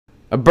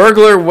A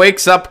burglar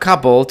wakes up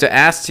couple to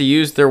ask to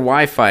use their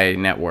Wi-Fi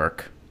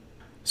network.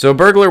 So a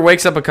burglar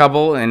wakes up a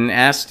couple and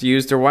asks to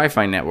use their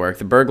Wi-Fi network.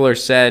 The burglar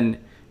said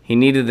he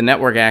needed the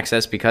network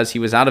access because he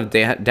was out of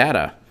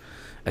data.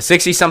 A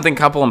 60-something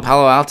couple in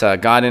Palo Alto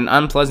got an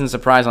unpleasant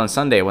surprise on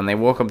Sunday when they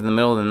woke up in the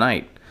middle of the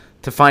night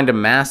to find a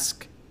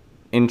masked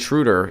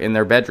intruder in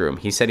their bedroom.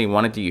 He said he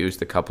wanted to use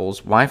the couple's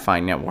Wi-Fi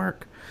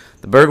network.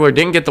 The burglar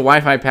didn't get the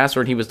Wi-Fi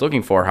password he was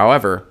looking for.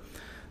 However,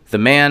 the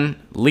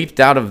man leaped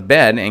out of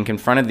bed and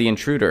confronted the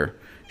intruder,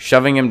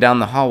 shoving him down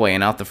the hallway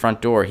and out the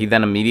front door. He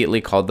then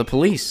immediately called the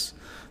police.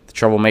 The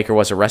troublemaker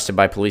was arrested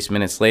by police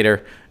minutes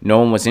later. No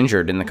one was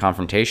injured in the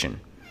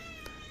confrontation.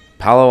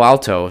 Palo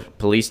Alto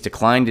police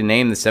declined to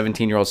name the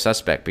 17-year-old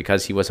suspect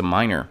because he was a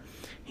minor.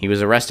 He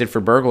was arrested for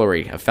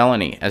burglary, a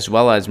felony, as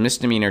well as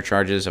misdemeanor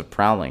charges of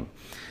prowling.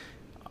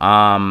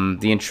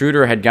 The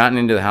intruder had gotten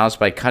into the house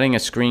by cutting a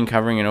screen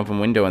covering an open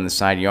window in the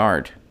side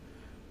yard.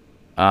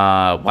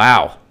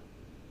 Wow.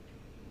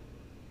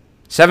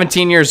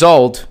 17 years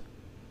old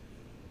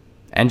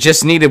and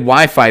just needed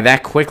Wi-Fi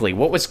that quickly.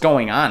 What was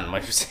going on?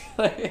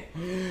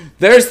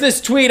 There's this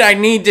tweet I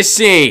need to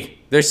see.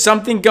 There's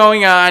something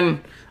going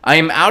on. I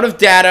am out of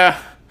data.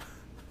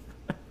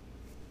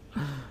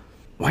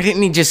 Why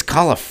didn't he just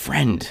call a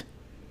friend?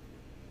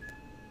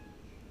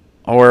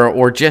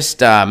 Or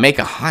just make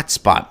a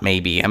hotspot,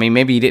 maybe. I mean,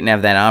 maybe he didn't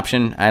have that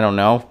option. I don't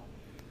know.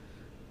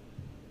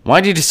 Why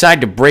did you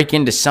decide to break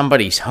into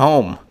somebody's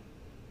home?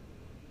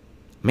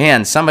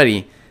 Man,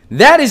 somebody...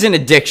 That is an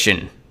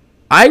addiction.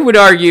 I would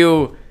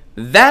argue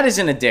that is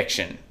an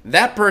addiction.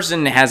 That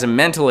person has a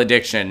mental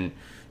addiction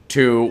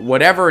to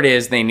whatever it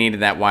is they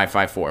needed that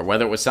Wi-Fi for,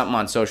 whether it was something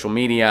on social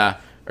media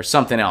or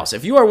something else.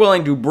 If you are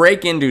willing to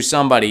break into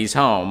somebody's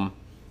home,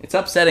 it's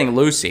upsetting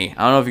Lucy.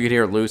 I don't know if you could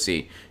hear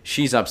Lucy.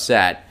 She's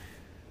upset.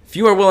 If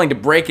you are willing to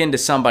break into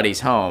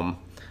somebody's home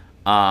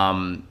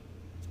to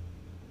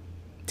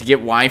get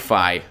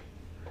Wi-Fi,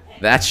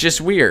 that's just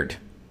weird.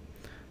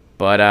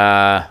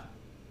 But,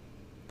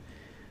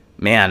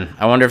 man,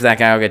 I wonder if that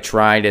guy will get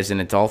tried as an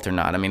adult or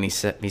not. I mean, he's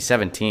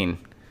 17.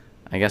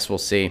 I guess we'll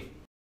see.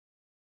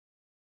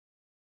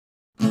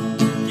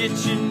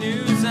 Get your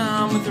news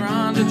on with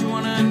Ron. Don't you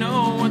want to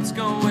know what's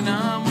going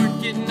on?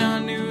 We're getting our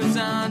news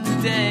on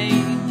today.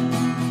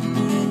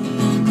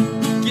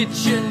 Get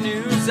your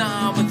news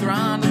on with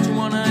Ron. Don't you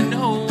want to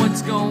know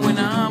what's going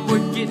on?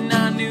 We're getting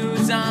our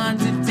news on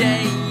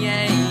today.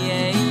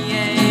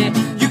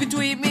 You can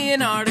tweet me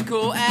an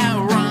article at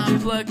Ron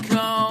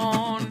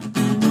Placone.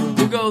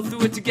 We'll go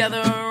through it together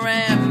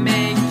and